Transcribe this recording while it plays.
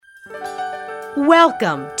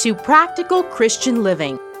Welcome to Practical Christian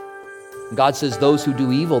Living. God says, those who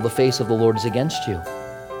do evil, the face of the Lord is against you.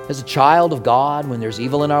 As a child of God, when there's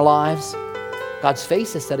evil in our lives, God's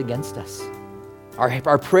face is set against us.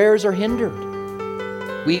 Our prayers are hindered.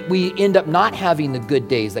 We end up not having the good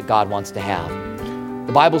days that God wants to have.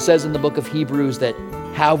 The Bible says in the book of Hebrews that,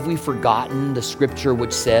 have we forgotten the scripture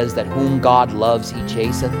which says that whom God loves, he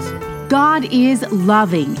chastens? God is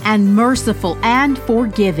loving and merciful and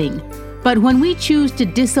forgiving. But when we choose to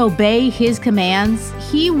disobey His commands,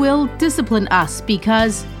 He will discipline us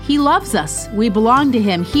because He loves us. We belong to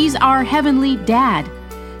Him. He's our heavenly Dad.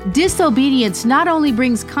 Disobedience not only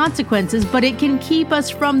brings consequences, but it can keep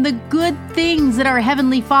us from the good things that our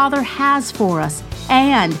Heavenly Father has for us.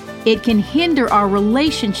 And it can hinder our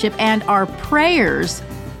relationship and our prayers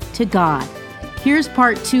to God. Here's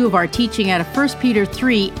part 2 of our teaching out of 1 Peter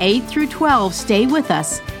 3, 8 through 12. Stay with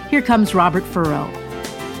us. Here comes Robert Furrow.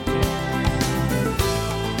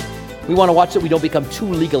 We want to watch that we don't become too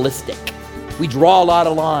legalistic. We draw a lot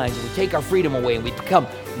of lines, and we take our freedom away, and we become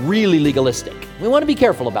really legalistic. We want to be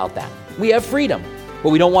careful about that. We have freedom, but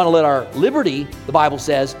we don't want to let our liberty, the Bible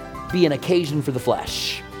says, be an occasion for the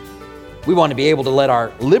flesh. We want to be able to let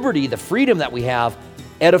our liberty, the freedom that we have,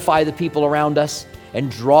 edify the people around us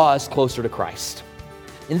and draw us closer to Christ.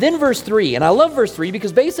 And then verse 3, and I love verse 3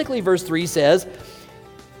 because basically verse 3 says,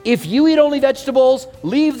 if you eat only vegetables,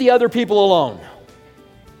 leave the other people alone.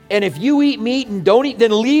 And if you eat meat and don't eat,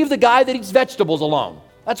 then leave the guy that eats vegetables alone.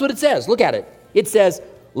 That's what it says. Look at it. It says,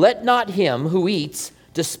 let not him who eats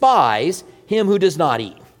despise him who does not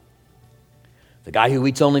eat. The guy who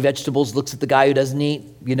eats only vegetables looks at the guy who doesn't eat,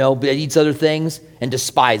 eats other things and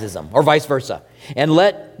despises him, or vice versa. And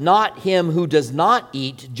let not him who does not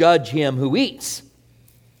eat judge him who eats,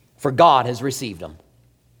 for God has received him.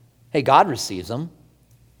 Hey, God receives them.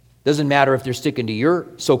 Doesn't matter if they're sticking to your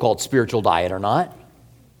so-called spiritual diet or not.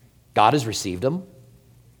 God has received them.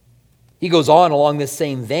 He goes on along this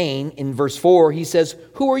same vein. In verse 4, he says,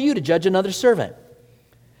 who are you to judge another servant?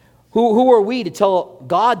 Who are we to tell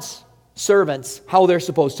God's servants how they're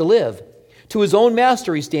supposed to live? To his own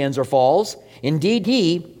master he stands or falls. Indeed,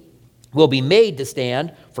 he will be made to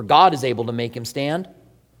stand, for God is able to make him stand.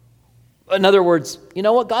 In other words, you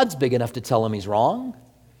know what? God's big enough to tell him he's wrong.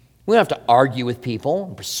 We don't have to argue with people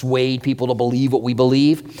and persuade people to believe what we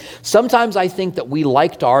believe. Sometimes I think that we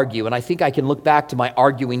like to argue, and I think I can look back to my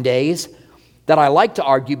arguing days, that I like to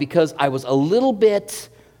argue because I was a little bit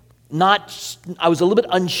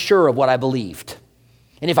unsure of what I believed.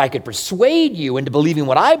 And if I could persuade you into believing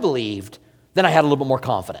what I believed, then I had a little bit more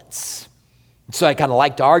confidence. So I kind of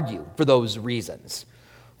like to argue for those reasons.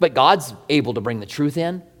 But God's able to bring the truth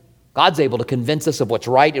in. God's able to convince us of what's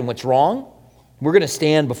right and what's wrong. We're going to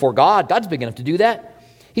stand before God. God's big enough to do that.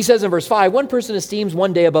 He says in verse 5, one person esteems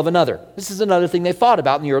one day above another. This is another thing they thought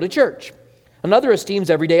about in the early church. Another esteems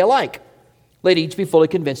every day alike. Let each be fully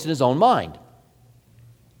convinced in his own mind.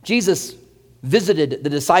 Jesus visited the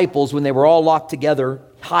disciples when they were all locked together,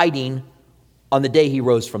 hiding on the day he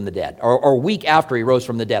rose from the dead, or a week after he rose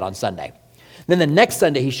from the dead on Sunday. Then the next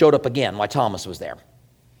Sunday he showed up again while Thomas was there.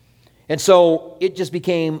 And so it just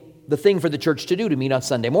became the thing for the church to do, to meet on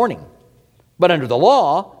Sunday morning. But under the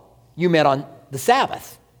law, you met on the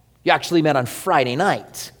Sabbath. You actually met on Friday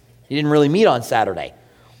night. You didn't really meet on Saturday.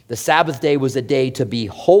 The Sabbath day was a day to be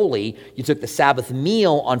holy. You took the Sabbath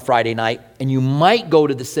meal on Friday night, and you might go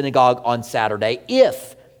to the synagogue on Saturday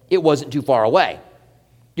if it wasn't too far away.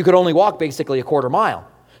 You could only walk basically a quarter mile.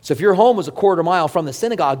 So if your home was a quarter mile from the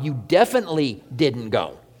synagogue, you definitely didn't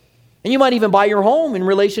go. And you might even buy your home in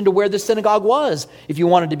relation to where the synagogue was if you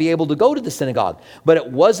wanted to be able to go to the synagogue. But it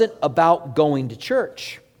wasn't about going to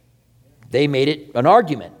church. They made it an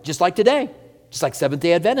argument, just like today. Just like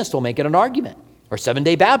Seventh-day Adventists will make it an argument, or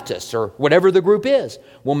Seventh-day Baptists, or whatever the group is,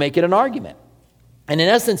 will make it an argument. And in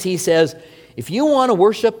essence, he says, if you want to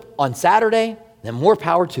worship on Saturday, then more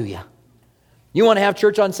power to you. You want to have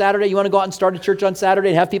church on Saturday? You want to go out and start a church on Saturday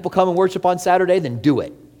and have people come and worship on Saturday? Then do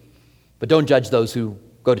it. But don't judge those who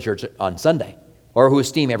go to church on Sunday, or who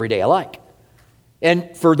esteem every day alike.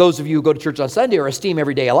 And for those of you who go to church on Sunday or esteem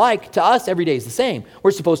every day alike, to us, every day is the same.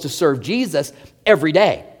 We're supposed to serve Jesus every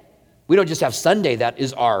day. We don't just have Sunday that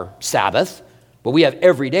is our Sabbath, but we have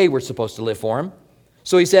every day we're supposed to live for him.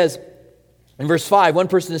 So he says in verse 5, one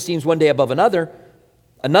person esteems one day above another,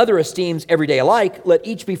 another esteems every day alike. Let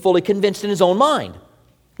each be fully convinced in his own mind.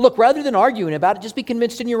 Look, rather than arguing about it, just be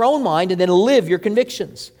convinced in your own mind and then live your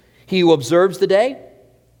convictions. He who observes the day,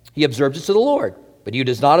 he observes it to the Lord. But he who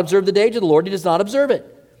does not observe the day to the Lord, he does not observe it.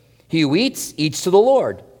 He who eats, eats to the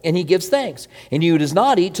Lord, and he gives thanks. And he who does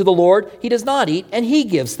not eat to the Lord, he does not eat, and he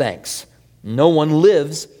gives thanks. No one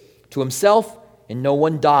lives to himself, and no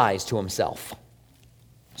one dies to himself.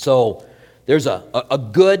 So there's a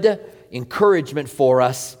good encouragement for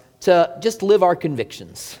us to just live our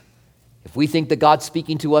convictions. If we think that God's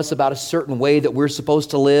speaking to us about a certain way that we're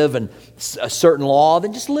supposed to live and a certain law,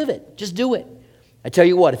 then just live it. Just do it. I tell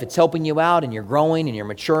you what, if it's helping you out and you're growing and you're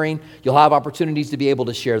maturing, you'll have opportunities to be able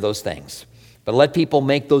to share those things. But let people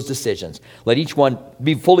make those decisions. Let each one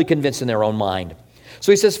be fully convinced in their own mind.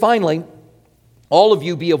 So he says, finally, all of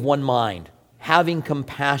you be of one mind, having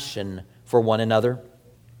compassion for one another.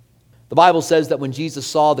 The Bible says that when Jesus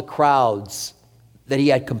saw the crowds, that he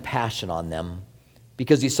had compassion on them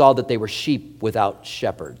because he saw that they were sheep without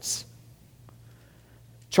shepherds.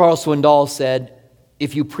 Charles Swindoll said,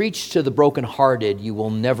 if you preach to the brokenhearted, you will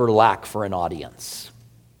never lack for an audience.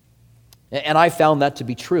 And I found that to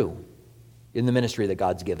be true in the ministry that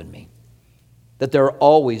God's given me. That there are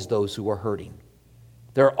always those who are hurting.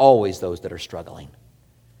 There are always those that are struggling.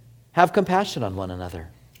 Have compassion on one another.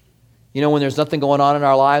 You know, when there's nothing going on in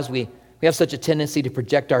our lives, we have such a tendency to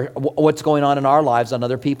project what's going on in our lives on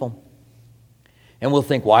other people. And we'll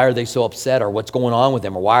think, why are they so upset? Or what's going on with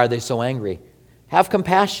them? Or why are they so angry? Have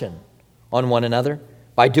compassion on one another.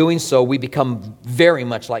 By doing so, we become very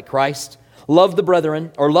much like Christ. Love the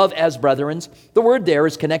brethren, or love as brethren. The word there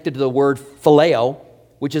is connected to the word phileo,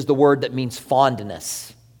 which is the word that means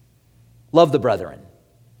fondness. Love the brethren.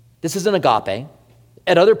 This isn't agape.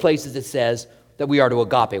 At other places it says that we are to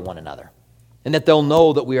agape one another, and that they'll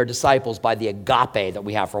know that we are disciples by the agape that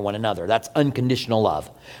we have for one another. That's unconditional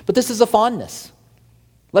love. But this is a fondness.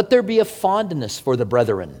 Let there be a fondness for the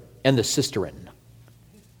brethren and the sisterin,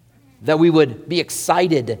 that we would be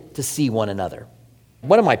excited to see one another.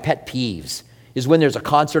 One of my pet peeves is when there's a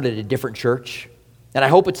concert at a different church, and I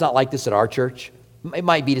hope it's not like this at our church. It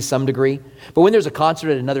might be to some degree, but when there's a concert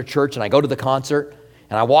at another church and I go to the concert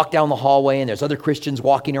and I walk down the hallway and there's other Christians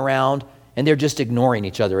walking around and they're just ignoring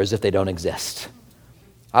each other as if they don't exist.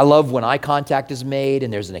 I love when eye contact is made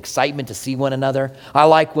and there's an excitement to see one another. I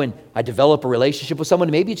like when I develop a relationship with someone.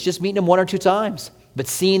 Maybe it's just meeting them one or two times, but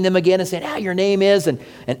seeing them again and saying, your name is, and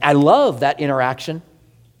I love that interaction.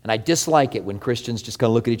 And I dislike it when Christians just kind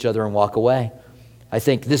of look at each other and walk away. I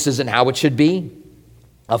think this isn't how it should be.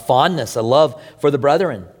 A fondness, a love for the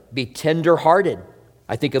brethren. Be tender-hearted.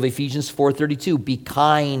 I think of Ephesians 4:32. Be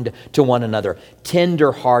kind to one another.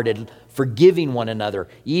 Tender-hearted, forgiving one another,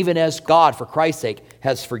 even as God, for Christ's sake,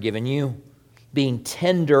 has forgiven you. Being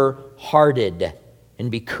tender-hearted and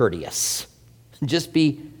be courteous. Just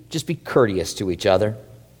be courteous to each other.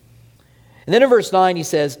 And then in verse 9 he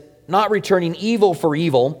says, not returning evil for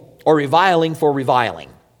evil or reviling for reviling.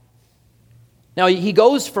 Now he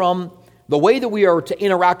goes from the way that we are to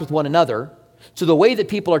interact with one another to the way that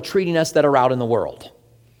people are treating us that are out in the world.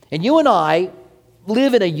 And you and I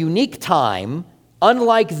live in a unique time,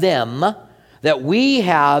 unlike them, that we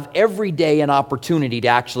have every day an opportunity to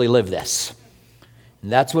actually live this. And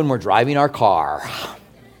that's when we're driving our car.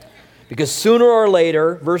 Because sooner or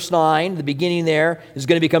later, verse 9, the beginning there, is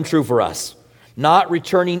going to become true for us. Not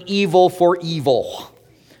returning evil for evil.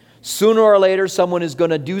 Sooner or later, someone is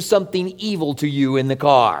going to do something evil to you in the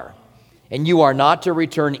car. And you are not to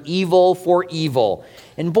return evil for evil.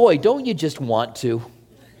 And boy, don't you just want to?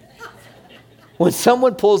 When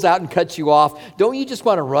someone pulls out and cuts you off, don't you just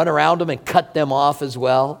want to run around them and cut them off as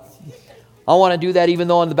well? I want to do that even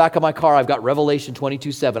though on the back of my car I've got Revelation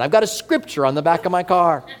 22:7. I've got a scripture on the back of my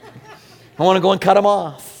car. I want to go and cut them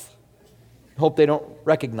off. Hope they don't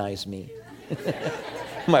recognize me.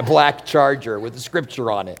 My black Charger with the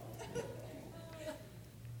scripture on it.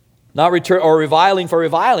 Not return or reviling for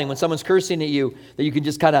reviling. When someone's cursing at you, that you can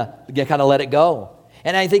just kind of let it go.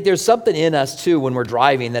 And I think there's something in us too when we're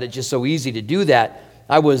driving that it's just so easy to do that.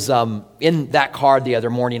 I was in that car the other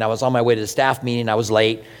morning. I was on my way to the staff meeting. I was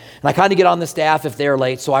late, and I kind of get on the staff if they're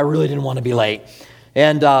late, so I really didn't want to be late.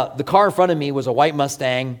 And the car in front of me was a white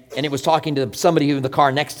Mustang, and it was talking to somebody in the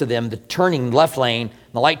car next to them, the turning left lane,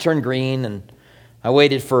 and the light turned green, and I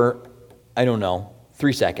waited for,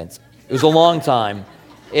 3 seconds. It was a long time.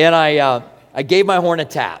 And I gave my horn a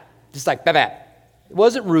tap, just like, bap, bap. It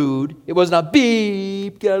wasn't rude. It wasn't a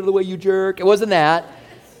beep, get out of the way, you jerk. It wasn't that.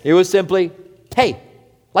 It was simply, hey,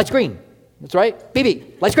 light's green. That's right. Beep,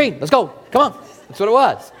 beep, light's green. Let's go. Come on. That's what it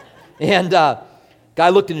was. And guy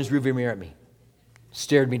looked in his rearview mirror at me,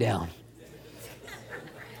 stared me down.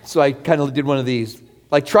 So I kind of did one of these,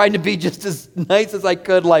 like trying to be just as nice as I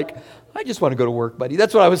could, like, I just want to go to work, buddy.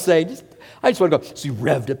 That's what I was saying. I just want to go. So he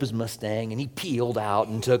revved up his Mustang, and he peeled out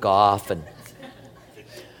and took off. And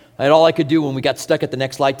all I could do when we got stuck at the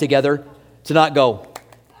next light together to not go,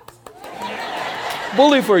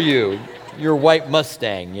 bully for you, your white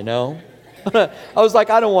Mustang, you know. I was like,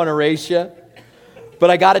 I don't want to race you. But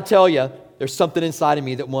I got to tell you, there's something inside of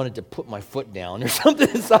me that wanted to put my foot down. There's something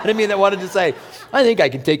inside of me that wanted to say, I think I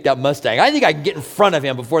can take that Mustang. I think I can get in front of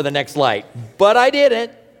him before the next light. But I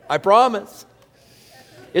didn't. I promise.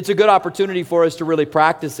 It's a good opportunity for us to really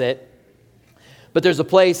practice it. But there's a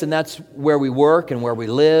place, and that's where we work and where we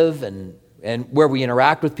live and where we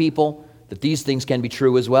interact with people, that these things can be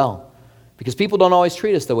true as well. Because people don't always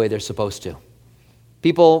treat us the way they're supposed to.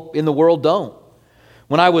 People in the world don't.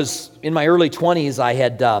 When I was in my early 20s, I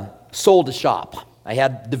had sold a shop. I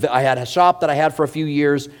had a shop that I had for a few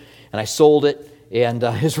years, and I sold it. And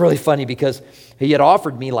it was really funny because he had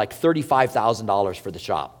offered me like $35,000 for the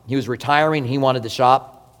shop. He was retiring. He wanted the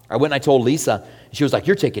shop. I went and I told Lisa. She was like,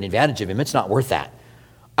 you're taking advantage of him. It's not worth that.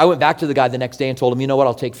 I went back to the guy the next day and told him, you know what,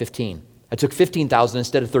 I'll take 15. I took 15,000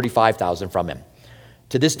 instead of 35,000 from him.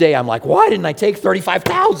 To this day, I'm like, why didn't I take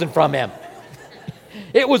 35,000 from him?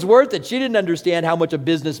 It was worth it. She didn't understand how much a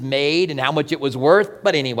business made and how much it was worth.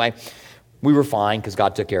 But anyway, we were fine because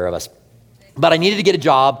God took care of us. But I needed to get a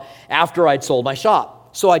job after I'd sold my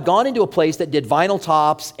shop. So I'd gone into a place that did vinyl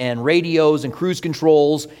tops and radios and cruise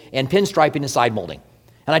controls and pinstriping and side molding.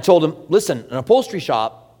 And I told him, listen, an upholstery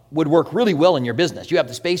shop would work really well in your business. You have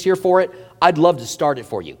the space here for it. I'd love to start it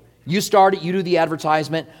for you. You start it, you do the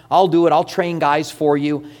advertisement. I'll do it. I'll train guys for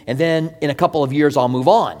you. And then in a couple of years, I'll move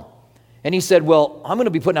on. And he said, well, I'm going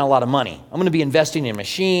to be putting out a lot of money. I'm going to be investing in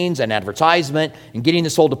machines and advertisement and getting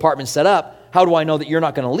this whole department set up. How do I know that you're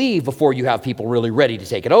not going to leave before you have people really ready to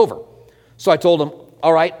take it over? So I told him,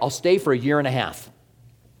 all right, I'll stay for a year and a half.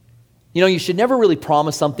 You know, you should never really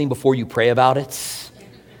promise something before you pray about it.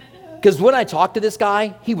 Because when I talked to this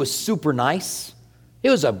guy, he was super nice.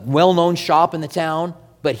 It was a well-known shop in the town,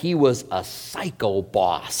 but he was a psycho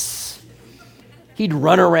boss. He'd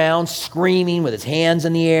run around screaming with his hands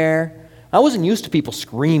in the air. I wasn't used to people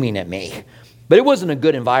screaming at me, but it wasn't a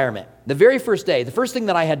good environment. The very first day, the first thing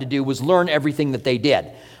that I had to do was learn everything that they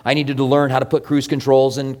did. I needed to learn how to put cruise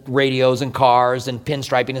controls and radios and cars and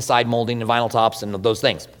pinstriping and side molding and vinyl tops and those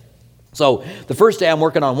things. So the first day I'm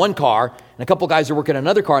working on one car, and a couple guys are working on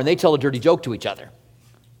another car, and they tell a dirty joke to each other.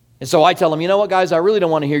 And so I tell them, you know what, guys, I really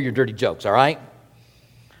don't want to hear your dirty jokes, all right?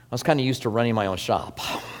 I was kind of used to running my own shop.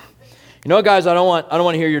 You know what, guys, I don't want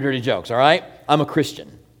to hear your dirty jokes, all right? I'm a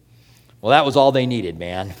Christian. Well, that was all they needed,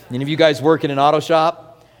 man. Any of you guys work in an auto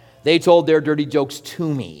shop? They told their dirty jokes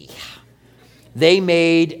to me. They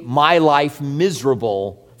made my life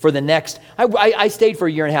miserable for the next... I stayed for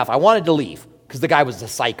a year and a half. I wanted to leave because the guy was a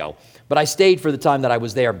psycho. But I stayed for the time that I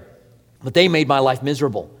was there. But they made my life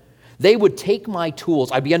miserable. They would take my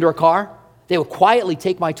tools. I'd be under a car. They would quietly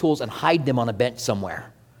take my tools and hide them on a bench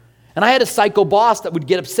somewhere. And I had a psycho boss that would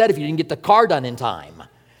get upset if you didn't get the car done in time.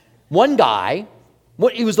 One guy,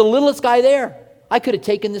 he was the littlest guy there. I could have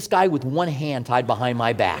taken this guy with one hand tied behind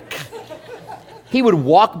my back. He would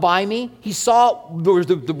walk by me. He saw, there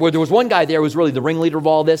was one guy there who was really the ringleader of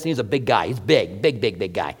all this, and he was a big guy. He's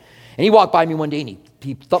big guy. And he walked by me one day, and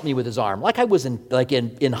he thumped me with his arm, like I was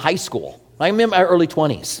in high school. I'm in my early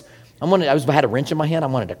 20s. I had a wrench in my hand. I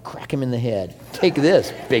wanted to crack him in the head. Take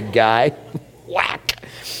this, big guy. Whack.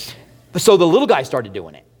 So the little guy started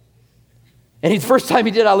doing it. And the first time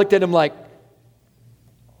he did, I looked at him like,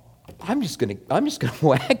 I'm just gonna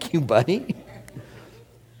whack you, buddy.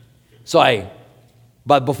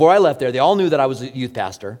 But before I left there, they all knew that I was a youth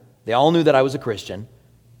pastor. They all knew that I was a Christian.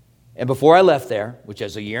 And before I left there, which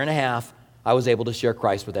was a year and a half, I was able to share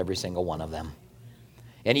Christ with every single one of them.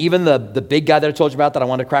 And even the big guy that I told you about that I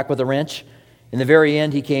wanted to crack with a wrench, in the very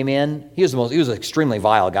end, he came in. He was an extremely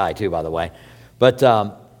vile guy too, by the way. But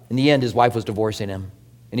in the end, his wife was divorcing him.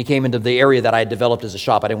 And he came into the area that I had developed as a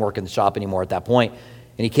shop. I didn't work in the shop anymore at that point.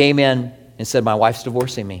 And he came in and said, my wife's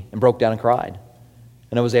divorcing me, and broke down and cried.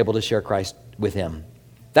 And I was able to share Christ with him.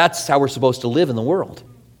 That's how we're supposed to live in the world.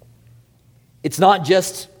 It's not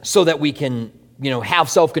just so that we can, have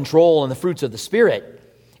self-control and the fruits of the Spirit.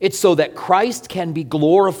 It's so that Christ can be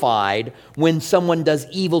glorified when someone does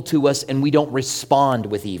evil to us and we don't respond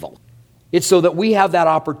with evil. It's so that we have that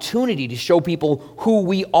opportunity to show people who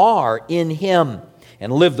we are in Him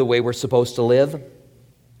and live the way we're supposed to live.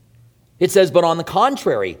 It says, but on the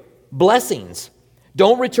contrary, blessings.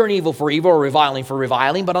 Don't return evil for evil or reviling for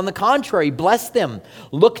reviling, but on the contrary, bless them.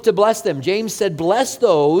 Look to bless them. James said, bless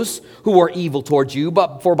those who are evil towards you,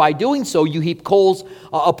 but for by doing so, you heap coals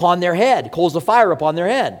upon their head, coals of fire upon their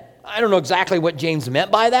head. I don't know exactly what James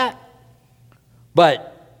meant by that,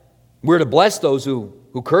 but we're to bless those who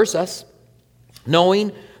curse us,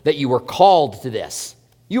 knowing that you were called to this.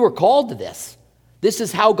 You were called to this. This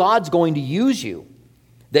is how God's going to use you,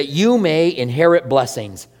 that you may inherit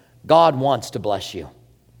blessings. God wants to bless you.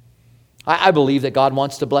 I believe that God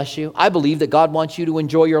wants to bless you. I believe that God wants you to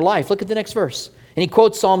enjoy your life. Look at the next verse. And he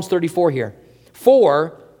quotes Psalms 34 here.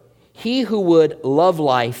 For he who would love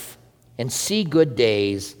life and see good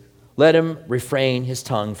days, let him refrain his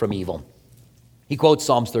tongue from evil. He quotes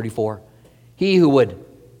Psalms 34. He who would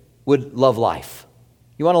love life.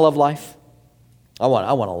 You want to love life? I want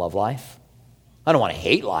to love life. I don't want to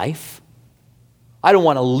hate life. I don't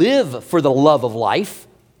want to live for the love of life.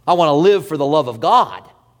 I want to live for the love of God.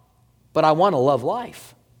 But I want to love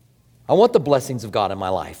life. I want the blessings of God in my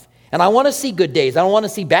life. And I want to see good days. I don't want to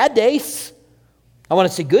see bad days. I want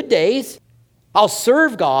to see good days. I'll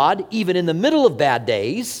serve God even in the middle of bad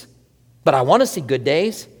days, but I want to see good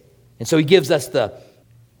days. And so he gives us the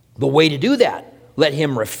way to do that. Let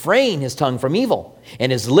him refrain his tongue from evil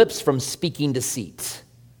and his lips from speaking deceit.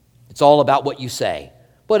 It's all about what you say.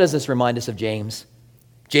 What does this remind us of James?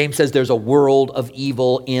 James says there's a world of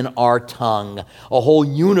evil in our tongue, a whole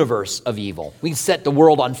universe of evil. We can set the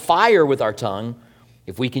world on fire with our tongue.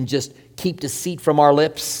 If we can just keep deceit from our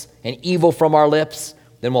lips and evil from our lips,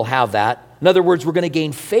 then we'll have that. In other words, we're going to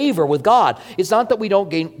gain favor with God. It's not that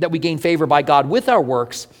we gain favor by God with our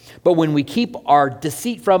works, but when we keep our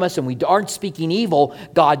deceit from us and we aren't speaking evil,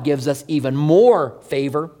 God gives us even more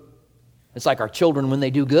favor. It's like our children when they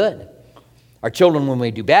do good. Our children, when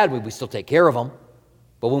we do bad, we still take care of them.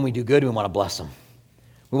 But when we do good, we want to bless them.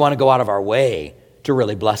 We want to go out of our way to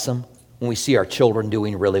really bless them when we see our children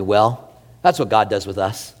doing really well. That's what God does with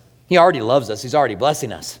us. He already loves us. He's already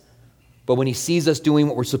blessing us. But when he sees us doing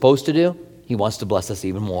what we're supposed to do, he wants to bless us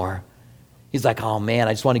even more. He's like, oh man,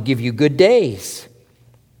 I just want to give you good days.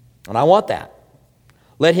 And I want that.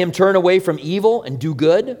 Let him turn away from evil and do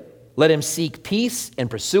good. Let him seek peace and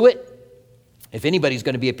pursue it. If anybody's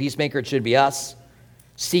going to be a peacemaker, it should be us.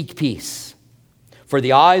 Seek peace. For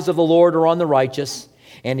the eyes of the Lord are on the righteous,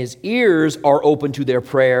 and his ears are open to their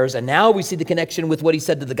prayers. And now we see the connection with what he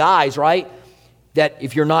said to the guys, right? That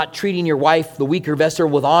if you're not treating your wife, the weaker vessel,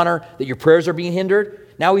 with honor, that your prayers are being hindered.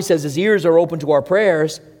 Now he says his ears are open to our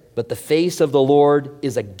prayers, but the face of the Lord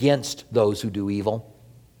is against those who do evil.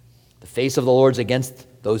 The face of the Lord's against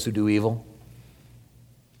those who do evil.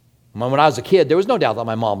 When I was a kid, there was no doubt that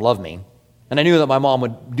my mom loved me. And I knew that my mom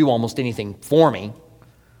would do almost anything for me.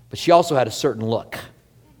 But she also had a certain look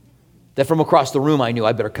that from across the room I knew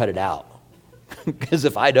I better cut it out. Because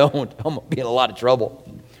if I don't, I'm going to be in a lot of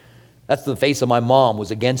trouble. That's the face of my mom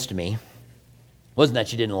was against me. It wasn't that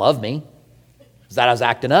she didn't love me. It was that I was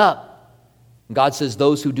acting up. And God says,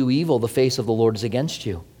 those who do evil, the face of the Lord is against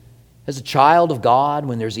you. As a child of God,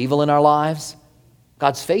 when there's evil in our lives,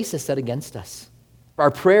 God's face is set against us.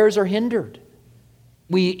 Our prayers are hindered.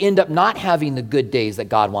 We end up not having the good days that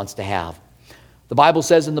God wants to have. The Bible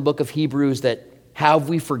says in the book of Hebrews that, have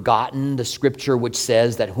we forgotten the scripture which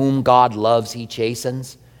says that whom God loves, he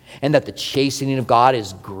chastens, and that the chastening of God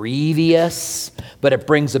is grievous, but it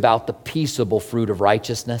brings about the peaceable fruit of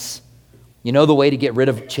righteousness. You know the way to get rid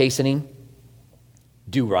of chastening?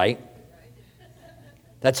 Do right.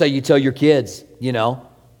 That's how you tell your kids,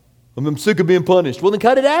 I'm sick of being punished. Well, then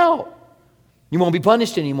cut it out. You won't be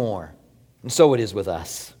punished anymore. And so it is with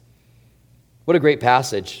us. What a great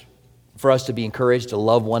passage for us to be encouraged to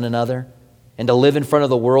love one another and to live in front of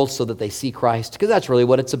the world so that they see Christ, because that's really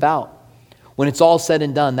what it's about. When it's all said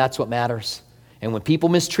and done, that's what matters. And when people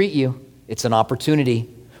mistreat you, it's an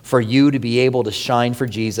opportunity for you to be able to shine for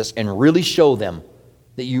Jesus and really show them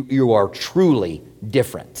that you are truly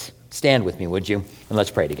different. Stand with me, would you? And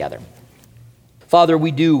let's pray together. Father,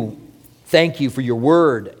 we do thank you for your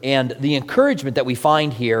word and the encouragement that we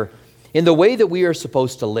find here in the way that we are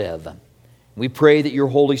supposed to live. We pray that your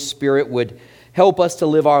Holy Spirit would help us to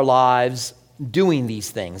live our lives doing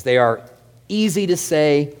these things. They are easy to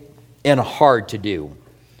say and hard to do.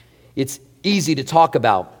 It's easy to talk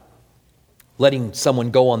about letting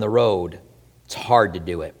someone go on the road. It's hard to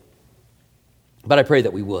do it. But I pray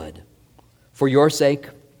that we would. For your sake,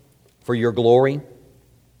 for your glory,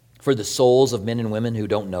 for the souls of men and women who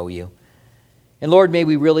don't know you. And Lord, may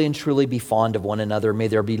we really and truly be fond of one another. May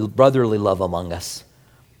there be brotherly love among us.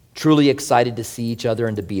 Truly excited to see each other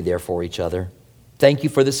and to be there for each other. Thank you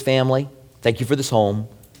for this family. Thank you for this home.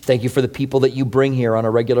 Thank you for the people that you bring here on a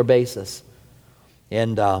regular basis.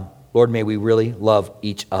 And Lord, may we really love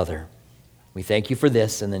each other. We thank you for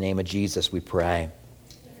this. In the name of Jesus, we pray.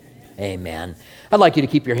 Amen. I'd like you to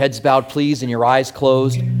keep your heads bowed, please, and your eyes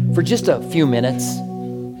closed for just a few minutes.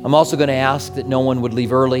 I'm also going to ask that no one would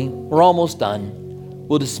leave early. We're almost done.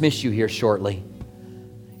 We'll dismiss you here shortly.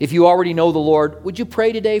 If you already know the Lord, would you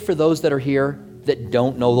pray today for those that are here that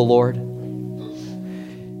don't know the Lord?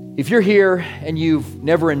 If you're here and you've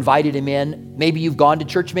never invited him in, maybe you've gone to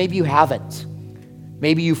church, maybe you haven't.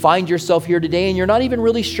 Maybe you find yourself here today and you're not even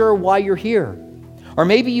really sure why you're here. Or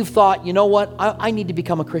maybe you've thought, you know what, I need to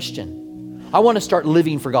become a Christian. I want to start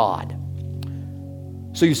living for God.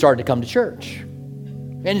 So you started to come to church.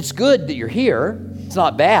 And it's good that you're here. It's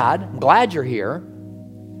not bad. I'm glad you're here.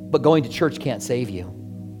 But going to church can't save you.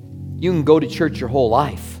 You can go to church your whole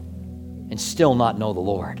life and still not know the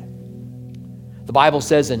Lord. The Bible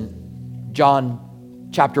says in John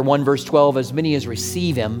chapter 1, verse 12, as many as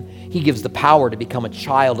receive him, he gives the power to become a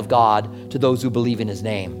child of God to those who believe in his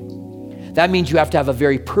name. That means you have to have a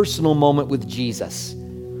very personal moment with Jesus.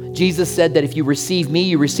 Jesus said that if you receive me,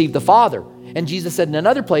 you receive the Father. And Jesus said in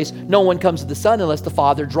another place, no one comes to the Son unless the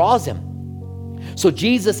Father draws him. So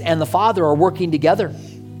Jesus and the Father are working together.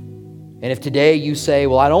 And if today you say,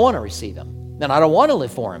 well, I don't want to receive him, then I don't want to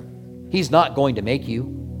live for him, he's not going to make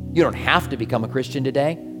you. You don't have to become a Christian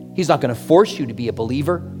today. He's not going to force you to be a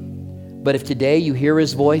believer. But if today you hear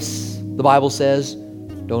his voice, the Bible says,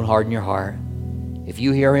 don't harden your heart. If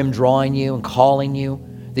you hear him drawing you and calling you,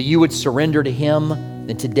 that you would surrender to him,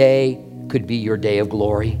 then today could be your day of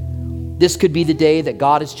glory. This could be the day that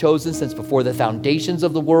God has chosen since before the foundations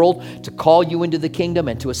of the world to call you into the kingdom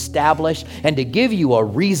and to establish and to give you a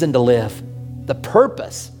reason to live, the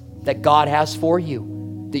purpose that God has for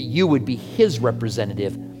you, that you would be his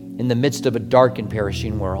representative in the midst of a dark and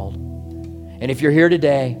perishing world. And if you're here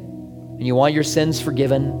today and you want your sins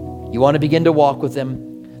forgiven, you want to begin to walk with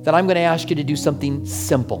him, then I'm going to ask you to do something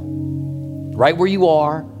simple. Right where you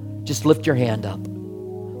are, just lift your hand up.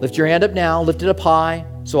 Lift your hand up now, lift it up high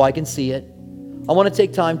so I can see it. I want to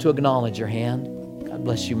take time to acknowledge your hand. God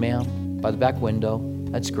bless you, ma'am, by the back window.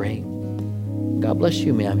 That's great. God bless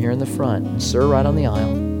you, ma'am, here in the front. And sir, right on the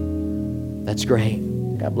aisle. That's great.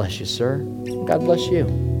 God bless you, sir. God bless you.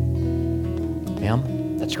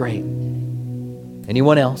 Ma'am, that's great.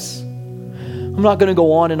 Anyone else? I'm not going to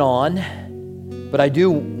go on and on, but I do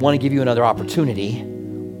want to give you another opportunity.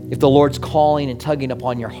 If the Lord's calling and tugging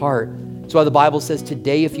upon your heart, that's why the Bible says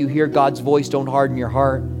today, if you hear God's voice, don't harden your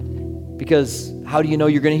heart, because how do you know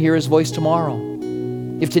you're going to hear his voice tomorrow?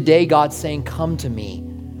 If today God's saying, come to me,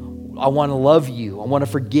 I want to love you, I want to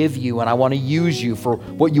forgive you, and I want to use you for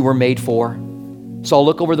what you were made for. So I'll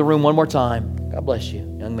look over the room one more time. God bless you,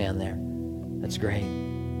 young man there. That's great.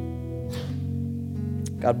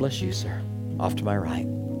 God bless you, sir. Off to my right.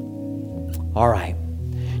 All right.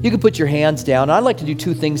 You can put your hands down. I'd like to do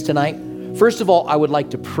two things tonight. First of all, I would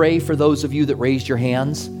like to pray for those of you that raised your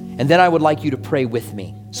hands, and then I would like you to pray with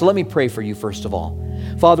me. So let me pray for you first of all.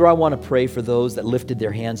 Father, I want to pray for those that lifted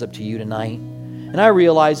their hands up to you tonight. And I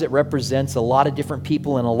realize it represents a lot of different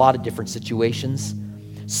people in a lot of different situations.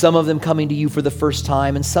 Some of them coming to you for the first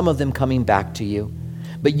time and some of them coming back to you.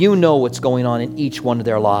 But you know what's going on in each one of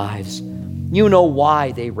their lives. You know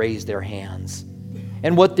why they raise their hands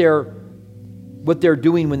and what they're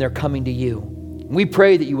doing when they're coming to you. We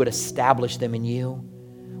pray that you would establish them in you.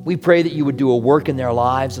 We pray that you would do a work in their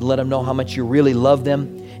lives and let them know how much you really love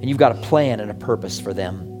them and you've got a plan and a purpose for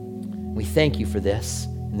them. We thank you for this.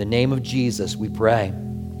 In the name of Jesus, we pray.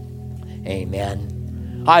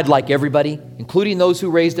 Amen. I'd like everybody, including those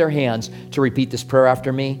who raised their hands, to repeat this prayer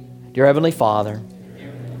after me. Dear Heavenly Father,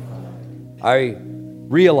 I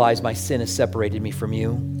realize my sin has separated me from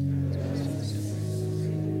you.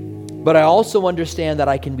 But I also understand that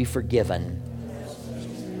I can be forgiven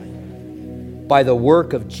by the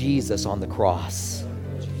work of Jesus on the cross.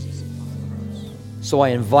 So I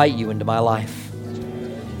invite you into my life.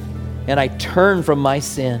 And I turn from my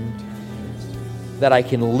sin that I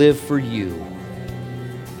can live for you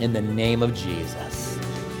in the name of Jesus.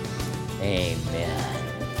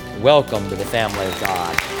 Amen. Welcome to the family of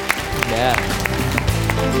God. Amen.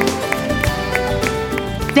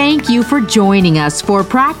 Thank you for joining us for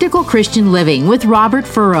Practical Christian Living with Robert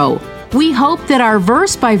Furrow. We hope that our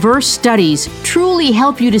verse-by-verse studies truly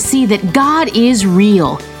help you to see that God is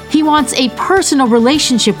real. He wants a personal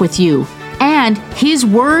relationship with you, and His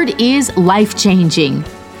Word is life-changing.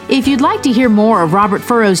 If you'd like to hear more of Robert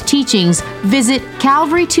Furrow's teachings, visit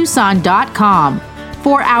calvarytucson.com.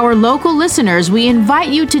 For our local listeners, we invite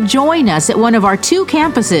you to join us at one of our two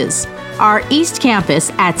campuses. Our East Campus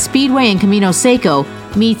at Speedway and Camino Seco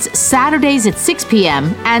meets Saturdays at 6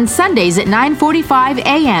 p.m. and Sundays at 9:45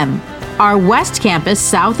 a.m. Our West Campus,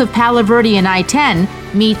 south of Palo Verde and I-10,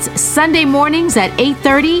 meets Sunday mornings at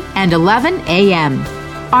 8:30 and 11 a.m.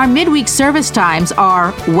 Our midweek service times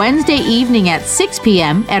are Wednesday evening at 6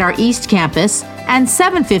 p.m. at our East Campus and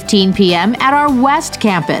 7:15 p.m. at our West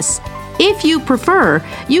Campus. If you prefer,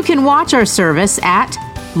 you can watch our service at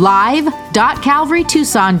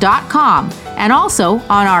live.calvarytucson.com and also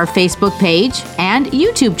on our Facebook page and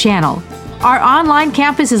YouTube channel. Our online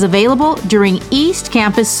campus is available during East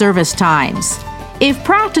Campus service times. If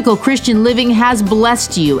Practical Christian Living has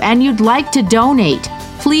blessed you and you'd like to donate,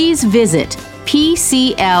 please visit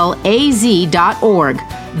PCLAZ.org.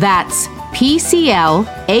 That's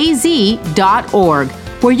PCLAZ.org,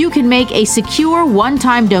 where you can make a secure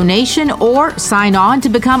one-time donation or sign on to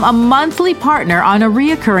become a monthly partner on a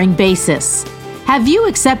reoccurring basis. Have you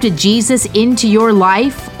accepted Jesus into your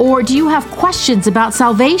life, or do you have questions about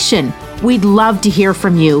salvation? We'd love to hear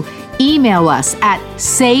from you. Email us at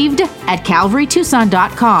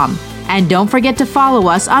saved@calvarytucson.com. And don't forget to follow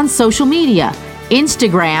us on social media,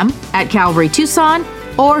 Instagram at Calvary Tucson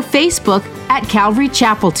or Facebook at Calvary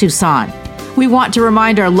Chapel Tucson. We want to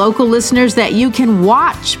remind our local listeners that you can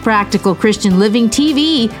watch Practical Christian Living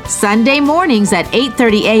TV Sunday mornings at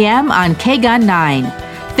 8:30 a.m. on KGUN 9.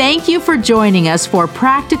 Thank you for joining us for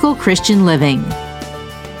Practical Christian Living.